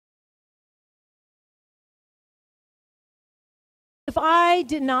If I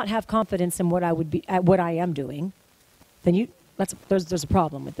did not have confidence in what I am doing, then there's a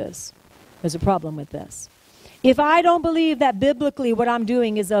problem with this. There's a problem with this. If I don't believe that biblically what I'm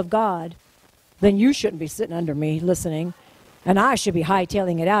doing is of God, then you shouldn't be sitting under me listening, and I should be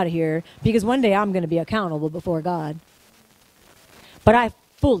hightailing it out of here, because one day I'm going to be accountable before God. But I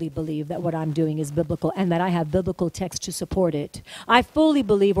fully believe that what I'm doing is biblical and that I have biblical text to support it. I fully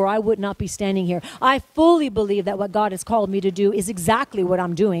believe, or I would not be standing here, I fully believe that what God has called me to do is exactly what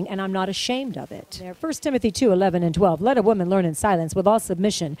I'm doing, and I'm not ashamed of it. 1 Timothy 2:11 and 12, let a woman learn in silence with all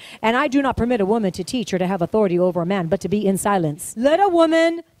submission, and I do not permit a woman to teach or to have authority over a man, but to be in silence. Let a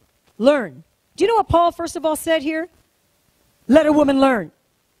woman learn. Do you know what Paul first of all said here? Let a woman learn.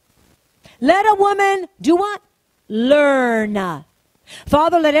 Let a woman do what? Learn.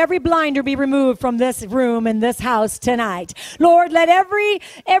 Father, let every blinder be removed from this room and this house tonight. Lord, let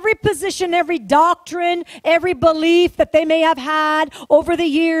every position, every doctrine, every belief that they may have had over the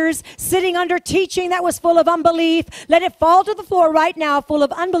years, sitting under teaching that was full of unbelief, let it fall to the floor right now. Full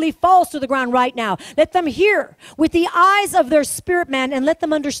of unbelief falls to the ground right now. Let them hear with the eyes of their spirit man, and let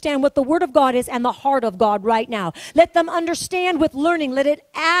them understand what the word of God is and the heart of God right now. Let them understand with learning. Let it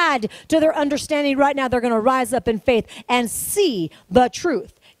add to their understanding right now. They're going to rise up in faith and see the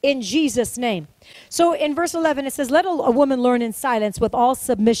truth in Jesus' name. So in verse 11 it says, let a woman learn in silence with all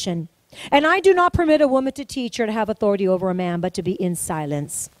submission. And I do not permit a woman to teach or to have authority over a man, but to be in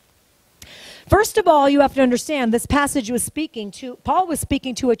silence. First of all, you have to understand this passage was Paul was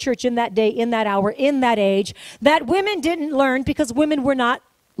speaking to a church in that day, in that hour, in that age, that women didn't learn because women were not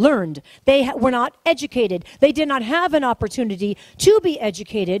learned. They were not educated. They did not have an opportunity to be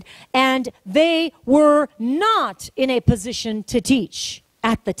educated, and they were not in a position to teach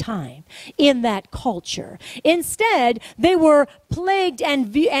at the time in that culture. Instead, they were plagued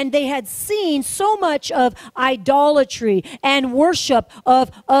and they had seen so much of idolatry and worship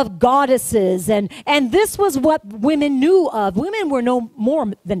of goddesses, and this was what women knew of. Women were no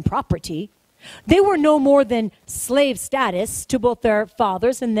more than property. They were no more than slave status to both their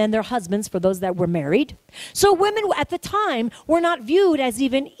fathers and then their husbands for those that were married. So women at the time were not viewed as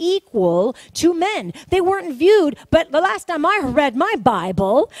even equal to men. They weren't viewed, but the last time I read my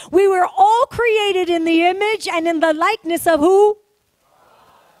Bible, we were all created in the image and in the likeness of who?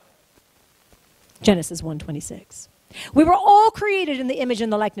 Genesis 1:26. We were all created in the image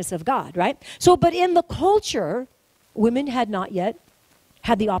and the likeness of God, right? So, but in the culture, women had not yet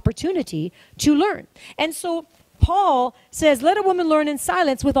had the opportunity to learn. And so Paul says, let a woman learn in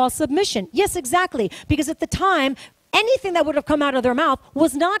silence with all submission. Yes, exactly. Because at the time, anything that would have come out of their mouth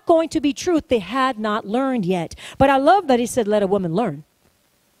was not going to be truth. They had not learned yet. But I love that he said, let a woman learn.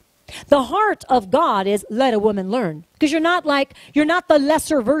 The heart of God is let a woman learn. Because you're not the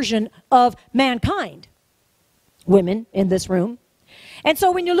lesser version of mankind, women in this room. And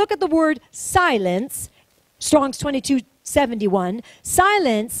so when you look at the word silence, Strong's 2271,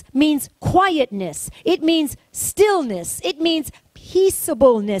 silence means quietness. It means stillness. It means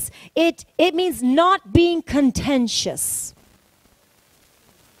peaceableness. It means not being contentious.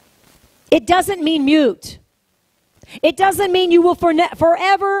 It doesn't mean mute. It doesn't mean you will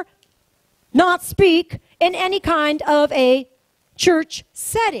forever not speak in any kind of a church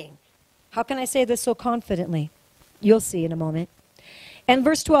setting. How can I say this so confidently? You'll see in a moment. And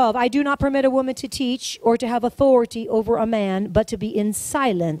verse 12, I do not permit a woman to teach or to have authority over a man, but to be in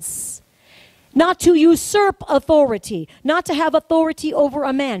silence. Not to usurp authority, not to have authority over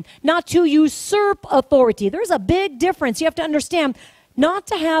a man, not to usurp authority. There's a big difference. You have to understand, not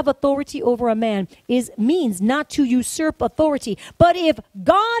to have authority over a man means not to usurp authority. But if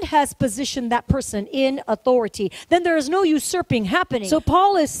God has positioned that person in authority, then there is no usurping happening. So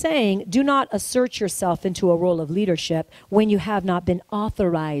Paul is saying, do not assert yourself into a role of leadership when you have not been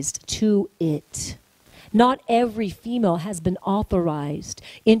authorized to it. Not every female has been authorized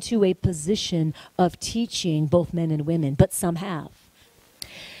into a position of teaching both men and women, but some have.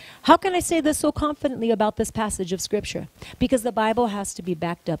 How can I say this so confidently about this passage of Scripture? Because the Bible has to be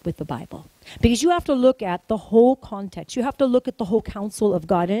backed up with the Bible. Because you have to look at the whole context. You have to look at the whole counsel of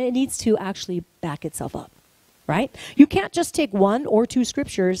God, and it needs to actually back itself up, right? You can't just take one or two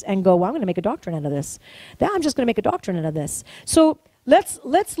scriptures and go, well, I'm going to make a doctrine out of this. I'm just going to make a doctrine out of this. So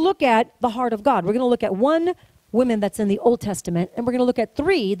let's look at the heart of God. We're going to look at one woman that's in the Old Testament, and we're going to look at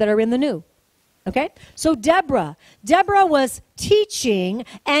three that are in the New. Okay, so Deborah was teaching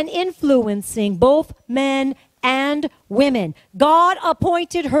and influencing both men and women. God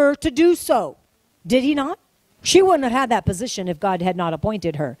appointed her to do so. Did he not? She wouldn't have had that position if God had not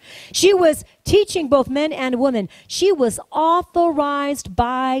appointed her. She was teaching both men and women. She was authorized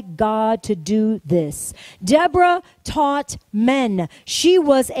by God to do this. Deborah taught men. She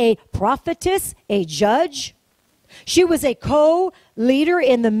was a prophetess, a judge. She was a co-leader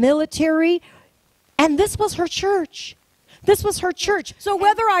in the military. And this was her church. This was her church. So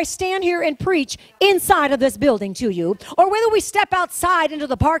whether I stand here and preach inside of this building to you, or whether we step outside into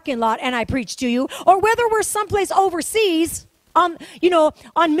the parking lot and I preach to you, or whether we're someplace overseas on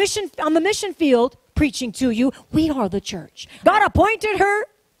the mission field preaching to you, we are the church. God appointed her,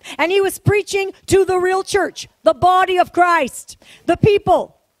 and he was preaching to the real church, the body of Christ, the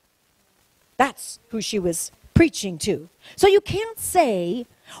people. That's who she was preaching to. So you can't say,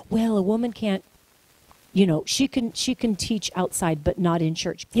 well, a woman can't, she can teach outside, but not in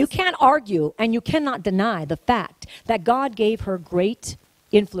church. You can't argue, and you cannot deny the fact that God gave her great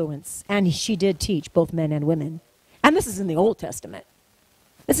influence, and she did teach both men and women. And this is in the Old Testament.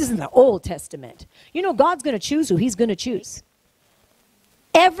 This is in the Old Testament. God's going to choose who he's going to choose.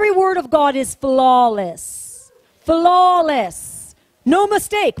 Every word of God is flawless. Flawless. No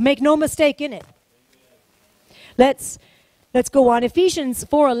mistake. Make no mistake in it. Let's go on. Ephesians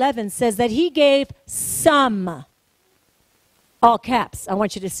 4:11 says that he gave some, all caps, I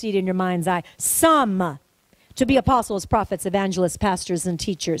want you to see it in your mind's eye, some to be apostles, prophets, evangelists, pastors, and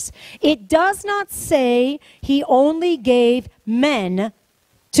teachers. It does not say he only gave men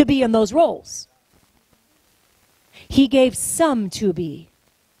to be in those roles. He gave some to be.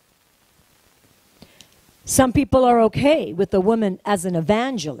 Some people are okay with a woman as an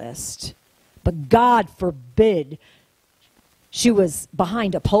evangelist, but God forbid she was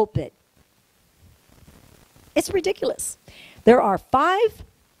behind a pulpit. It's ridiculous. There are 5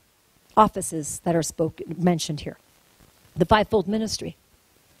 offices that are mentioned here. The fivefold ministry.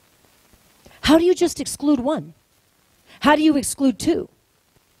 How do you just exclude one? How do you exclude 2?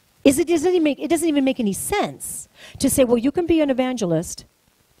 It doesn't even make any sense to say, well, you can be an evangelist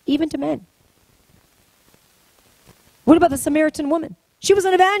even to men. What about the Samaritan woman? She was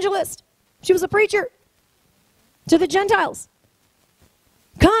an evangelist. She was a preacher to the Gentiles.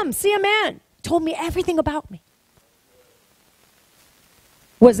 Come, see a man. Told me everything about me.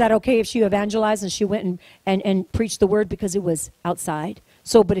 Was that okay if she evangelized and she went and preached the word because it was outside?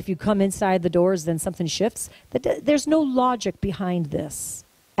 But if you come inside the doors, then something shifts? There's no logic behind this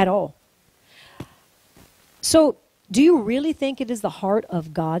at all. So, do you really think it is the heart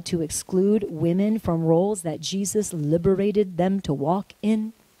of God to exclude women from roles that Jesus liberated them to walk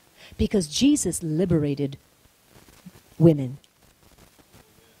in? Because Jesus liberated women.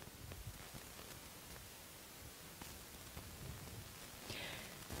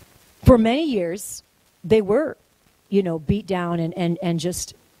 For many years, they were, beat down and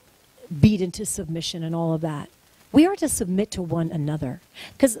just beat into submission and all of that. We are to submit to one another.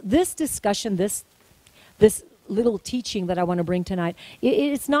 Because this discussion, this little teaching that I want to bring tonight,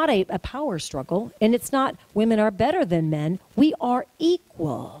 it's not a power struggle, and it's not women are better than men. We are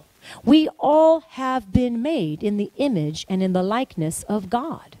equal. We all have been made in the image and in the likeness of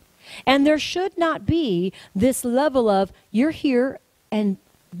God. And there should not be this level of, you're here and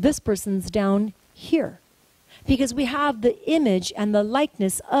this person's down here. Because we have the image and the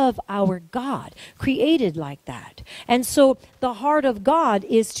likeness of our God, created like that. And so the heart of God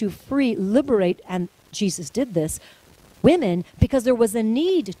is to liberate, and Jesus did this, women, because there was a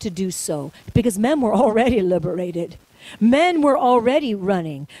need to do so. Because men were already liberated. Men were already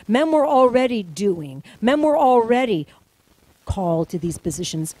running. Men were already doing. Men were already called to these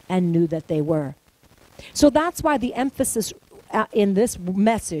positions and knew that they were. So that's why the emphasis in this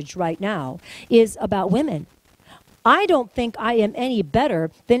message right now is about women. I don't think I am any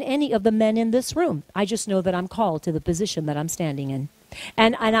better than any of the men in this room. I just know that I'm called to the position that I'm standing in.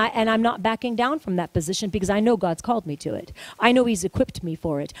 And I'm not backing down from that position because I know God's called me to it. I know he's equipped me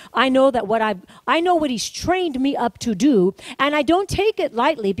for it. I know that I know what he's trained me up to do, and I don't take it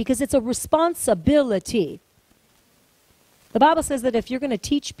lightly because it's a responsibility. The Bible says that if you're going to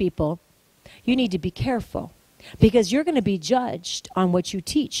teach people, you need to be careful because you're going to be judged on what you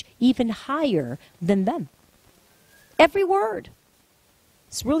teach even higher than them. Every word.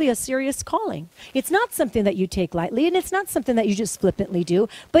 It's really a serious calling. It's not something that you take lightly, and it's not something that you just flippantly do,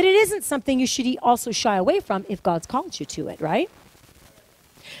 but it isn't something you should also shy away from if God's called you to it, right?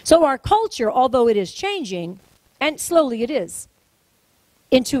 So our culture, although it is changing, and slowly it is,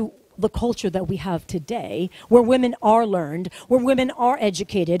 into the culture that we have today, where women are learned, where women are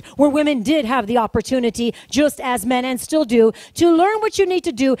educated, where women did have the opportunity, just as men and still do, to learn what you need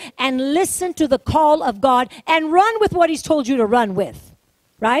to do and listen to the call of God and run with what he's told you to run with,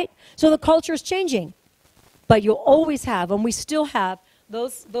 right? So the culture is changing. But you'll always have, and we still have,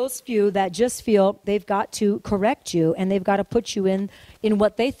 those few that just feel they've got to correct you and they've got to put you in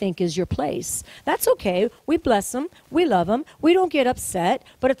what they think is your place. That's okay. We bless them. We love them. We don't get upset.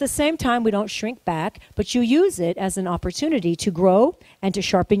 But at the same time, we don't shrink back. But you use it as an opportunity to grow and to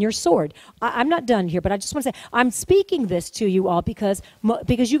sharpen your sword. I'm not done here, but I just want to say, I'm speaking this to you all because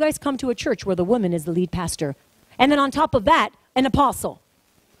you guys come to a church where the woman is the lead pastor. And then on top of that, an apostle.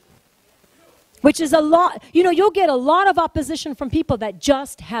 Which is a lot. You know, you'll get a lot of opposition from people that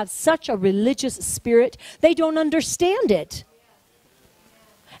just have such a religious spirit. They don't understand it.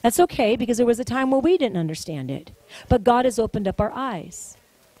 That's okay, because there was a time where we didn't understand it. But God has opened up our eyes.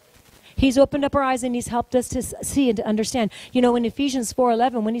 He's opened up our eyes and he's helped us to see and to understand. You know, in Ephesians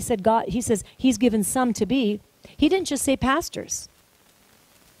 4:11, when he said God, he says he's given some to be, he didn't just say pastors.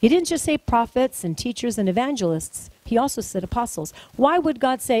 He didn't just say prophets and teachers and evangelists. He also said apostles. Why would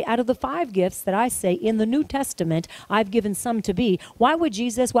God say, out of the 5 gifts that I say in the New Testament, I've given some to be? Why would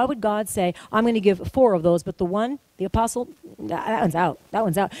God say, I'm going to give 4 of those, but the one, the apostle, that one's out. That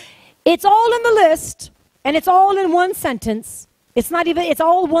one's out. It's all in the list, and it's all in one sentence. It's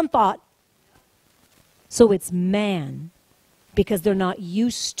all one thought. So it's man, because they're not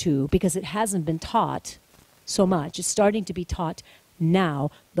used to, because it hasn't been taught so much. It's starting to be taught now,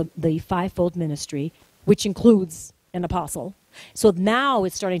 the fivefold ministry, which includes an apostle. So now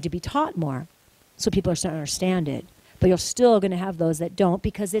it's starting to be taught more. So people are starting to understand it. But you're still going to have those that don't,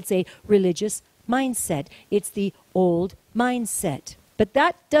 because it's a religious mindset. It's the old mindset. But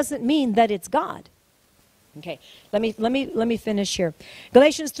that doesn't mean that it's God. Okay, let me finish here.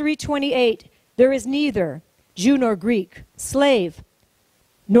 Galatians 3:28, there is neither Jew nor Greek, slave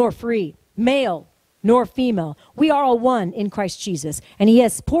nor free, male nor female. We are all one in Christ Jesus. And he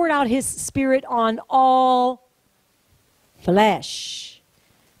has poured out his spirit on all flesh.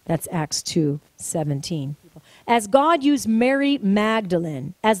 That's Acts 2:17. As God used Mary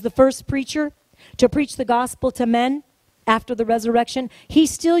Magdalene as the first preacher to preach the gospel to men after the resurrection, he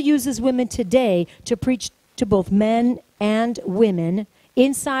still uses women today to preach to both men and women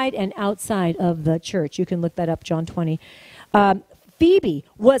inside and outside of the church. You can look that up, John 20. Phoebe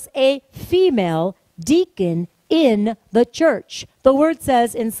was a female deacon in the church. The word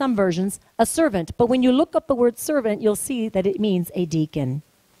says in some versions a servant, but when you look up the word servant, you'll see that it means a deacon.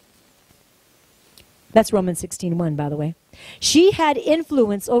 That's Romans 16:1, by the way. She had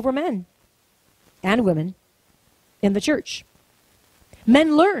influence over men and women in the church.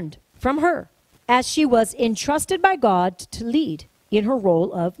 Men learned from her as she was entrusted by God to lead in her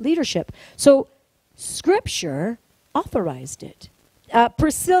role of leadership. So Scripture authorized it.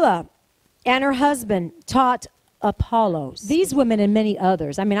 Priscilla and her husband taught Apollos. These women and many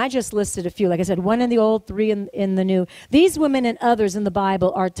others. I mean, I just listed a few. Like I said, 1 in the Old, 3 in the New. These women and others in the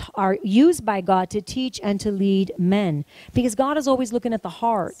Bible are used by God to teach and to lead men, because God is always looking at the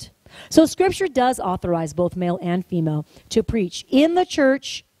heart. So Scripture does authorize both male and female to preach in the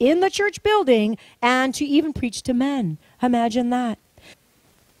church building, and to even preach to men. Imagine that.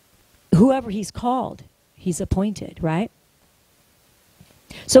 Whoever he's called, he's appointed, right?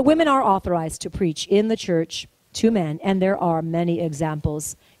 So women are authorized to preach in the church to men, and there are many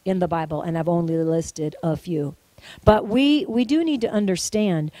examples in the Bible, and I've only listed a few. But we do need to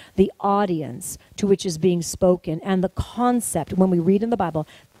understand the audience to which is being spoken and the concept. When we read in the Bible,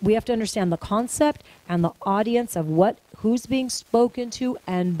 we have to understand the concept and the audience of who's being spoken to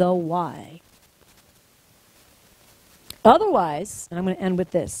and the why. Otherwise, and I'm going to end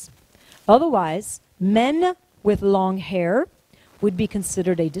with this, otherwise, men with long hair would be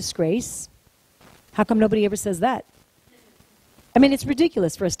considered a disgrace. How come nobody ever says that? I mean, it's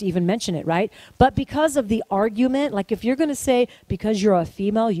ridiculous for us to even mention it, right? But because of the argument, like if you're going to say, because you're a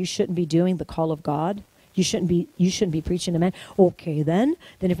female, you shouldn't be doing the call of God, you shouldn't be preaching to men. Okay, then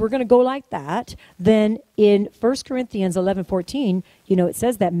if we're going to go like that, then in 1 Corinthians 11:14, it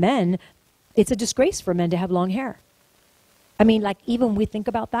says that men, it's a disgrace for men to have long hair. I mean, like, even when we think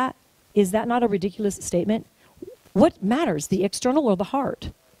about that, is that not a ridiculous statement? What matters, the external or the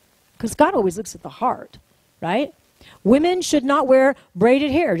heart? Because God always looks at the heart, right? Women should not wear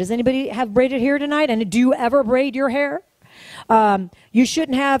braided hair. Does anybody have braided hair tonight? And do you ever braid your hair? You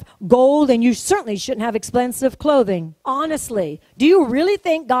shouldn't have gold, and you certainly shouldn't have expensive clothing. Honestly, do you really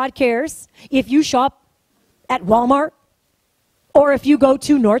think God cares if you shop at Walmart or if you go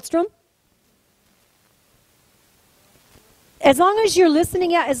to Nordstrom? As long as you're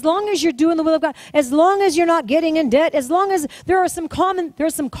listening out, as long as you're doing the will of God, as long as you're not getting in debt, as long as there are some common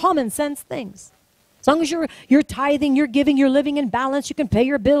sense things. As long as you're tithing, you're giving, you're living in balance, you can pay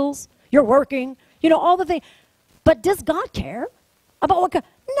your bills, you're working, all the things. But does God care about what God?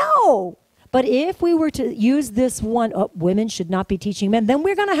 No. But if we were to use this one, women should not be teaching men, then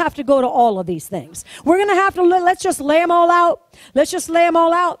we're going to have to go to all of these things. We're going to have to, let's just lay them all out. Let's just lay them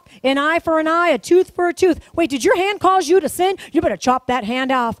all out. An eye for an eye, a tooth for a tooth. Wait, did your hand cause you to sin? You better chop that hand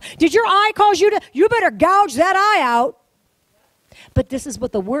off. Did your eye cause you to, you better gouge that eye out. But this is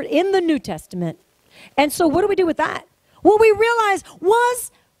what the word in the New Testament. And so what do we do with that? Well, we realize,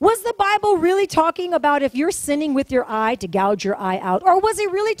 was the Bible really talking about if you're sinning with your eye to gouge your eye out? Or was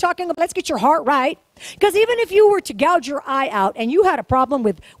it really talking about, let's get your heart right? Because even if you were to gouge your eye out and you had a problem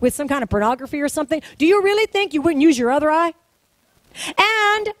with some kind of pornography or something, do you really think you wouldn't use your other eye?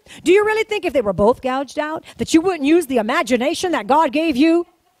 And do you really think if they were both gouged out that you wouldn't use the imagination that God gave you?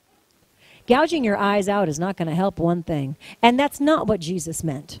 Gouging your eyes out is not going to help one thing. And that's not what Jesus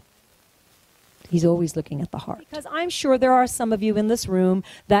meant. He's always looking at the heart. Because I'm sure there are some of you in this room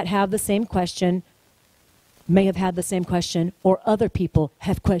that have the same question, may have had the same question, or other people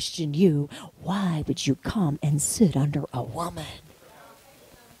have questioned you. Why would you come and sit under a woman?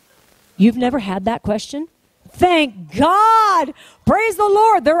 You've never had that question? Thank God! Praise the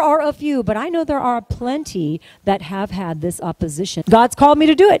Lord. There are a few, but I know there are plenty that have had this opposition. God's called me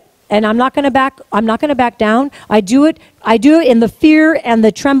to do it. And I'm not going to back down. I do it in the fear and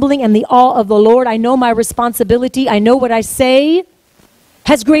the trembling and the awe of the Lord. I know my responsibility. I know what I say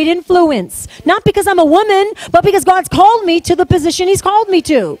has great influence. Not because I'm a woman, but because God's called me to the position He's called me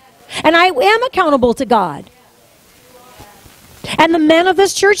to. And I am accountable to God. And the men of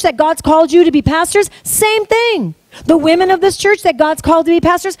this church that God's called you to be pastors, same thing. The women of this church that God's called to be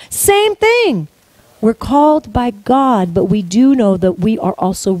pastors, same thing. We're called by God, but we do know that we are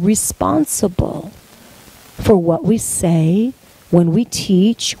also responsible for what we say, when we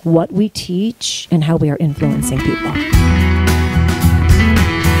teach, what we teach, and how we are influencing people.